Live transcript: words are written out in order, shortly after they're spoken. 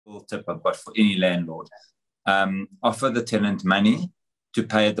tip I've got for any landlord. Offer the tenant money to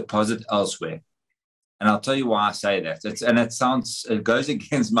pay a deposit elsewhere. And I'll tell you why I say that. It goes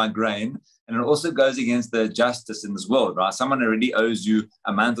against my grain, and it also goes against the justice in this world, right? Someone already owes you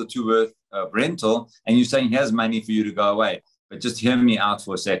a month or two worth of rental, and you're saying, here's money for you to go away. But just hear me out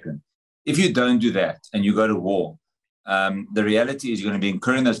for a second. If you don't do that and you go to war, the reality is you're going to be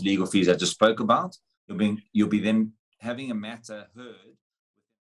incurring those legal fees I just spoke about. You'll be then having a matter heard